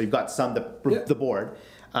plumbing. So you've got the board.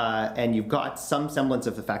 And you've got some semblance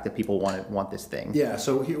of the fact that people want this thing. Yeah.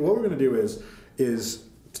 So what we're going to do is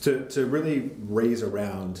to really raise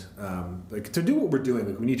around, to do what we're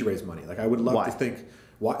doing. We need to raise money. I would love to think.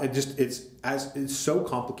 Why it's so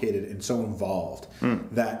complicated and so involved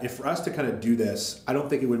that if for us to kind of do this, I don't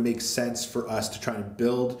think it would make sense for us to try and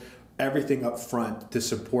build everything up front to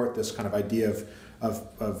support this kind of idea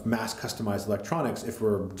of mass customized electronics if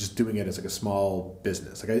we're just doing it as a small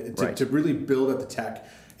business. To really build up the tech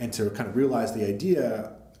and to kind of realize the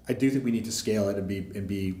idea, I do think we need to scale it and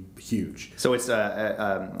be huge. So it's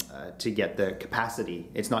to get the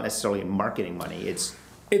capacity. It's not necessarily marketing money.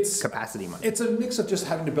 It's capacity money. It's a mix of just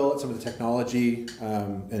having to build out some of the technology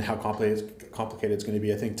and how complicated it's going to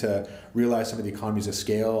be. I think to realize some of the economies of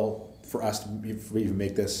scale for us to even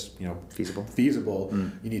make this feasible,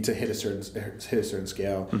 you need to hit a certain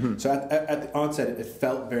scale. So at the onset, it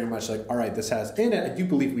felt very much like, all right, and I do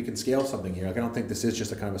believe we can scale something here. I don't think this is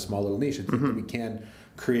just a kind of a small little niche. I think that we can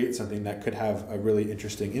create something that could have a really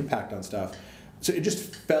interesting impact on stuff. So it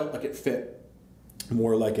just felt like it fit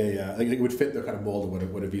more like it would fit the kind of mold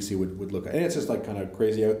of what a VC would look at. And it's just kind of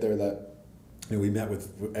crazy out there that we met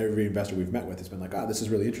with every investor we've met with. It's been like, this is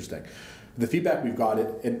really interesting. The feedback we've got,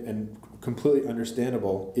 and completely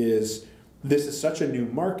understandable, is this is such a new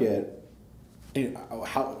market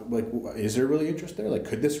how, like, is there really interest there? Like,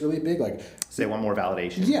 could this really be big? Like, So they want more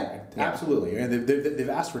validation. yeah, absolutely. And they've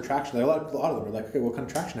asked for traction. A lot of them are like, okay, what kind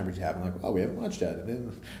of traction numbers do you have? I'm like, oh, we haven't launched yet.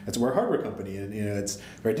 And we're a hardware company, and it's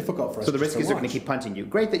very difficult for us. So the risk is they're going launch. to keep punting you.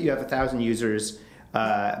 Great that you have 1,000 users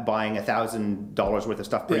buying $1,000 worth of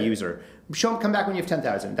stuff per user. Come back when you have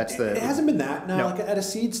 10,000. That's the. It hasn't been that. No, No. like at a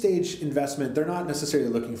seed stage investment, they're not necessarily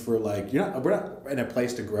looking for like we're not in a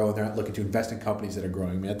place to grow, and they're not looking to invest in companies that are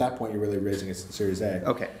growing. I mean, at that point, you're really raising a Series A.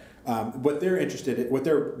 Okay. What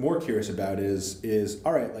they're more curious about is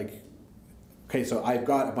all right, like, okay, so I've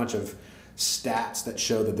got a bunch of stats that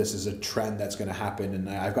show that this is a trend that's going to happen, and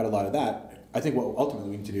I've got a lot of that. I think what ultimately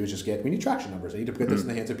we need to do is just we need traction numbers. I need to put this in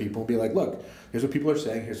the hands of people and be like, look, here's what people are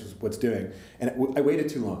saying, here's what's doing. And I waited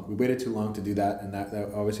too long. We waited too long to do that, and that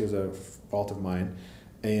obviously was a fault of mine.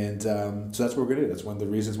 And so that's what we're going to do. That's one of the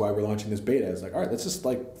reasons why we're launching this beta. It's like, all right, let's just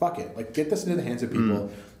like, fuck it. Like, get this into the hands of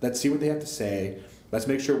people. Let's see what they have to say. Let's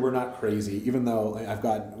make sure we're not crazy, even though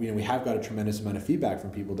we have got a tremendous amount of feedback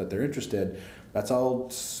from people that they're interested. That's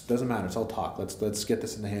all, doesn't matter. It's all talk. Let's get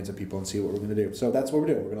this in the hands of people and see what we're going to do. So that's what we're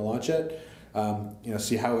doing. We're going to launch it.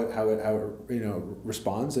 See how it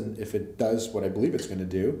responds, and if it does what I believe it's going to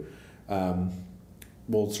do,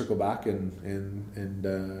 we'll circle back and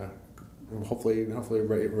hopefully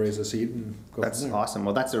raise a seed and go. That's from there. awesome.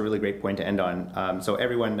 Well, that's a really great point to end on. So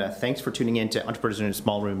everyone, thanks for tuning in to Entrepreneurs in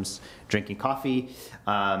Small Rooms Drinking Coffee.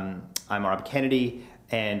 I'm Rob Kennedy,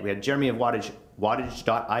 and we had Jeremy of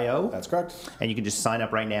Wattage.io. That's correct. And you can just sign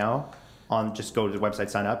up right now. Just go to the website,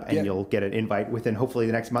 sign up, and you'll get an invite within hopefully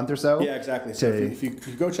the next month or so. Yeah, exactly. So if you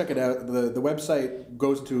go check it out, the website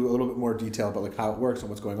goes into a little bit more detail about like how it works and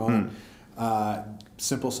what's going on.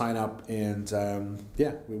 Simple sign up, and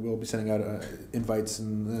we will be sending out invites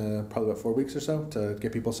in probably about 4 weeks or so to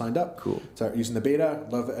get people signed up. Cool. Start using the beta.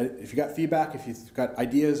 Love it. If you got feedback, if you've got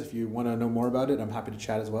ideas, if you want to know more about it, I'm happy to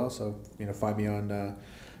chat as well. So find me on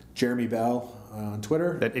Jeremy Bell on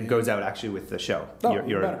Twitter. It goes out actually with the show.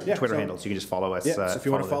 Your Twitter handle, so you can just follow us. Yeah, so if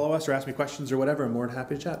you want to follow us or ask me questions or whatever, I'm more than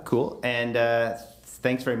happy to chat. Cool. And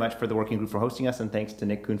thanks very much for the working group for hosting us, and thanks to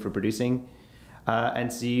Nick Kuhn for producing.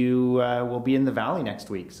 And see you, we'll be in the Valley next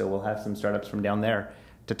week, so we'll have some startups from down there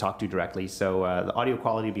to talk to directly. So the audio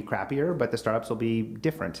quality will be crappier, but the startups will be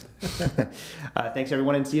different. Thanks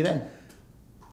everyone, and see you then.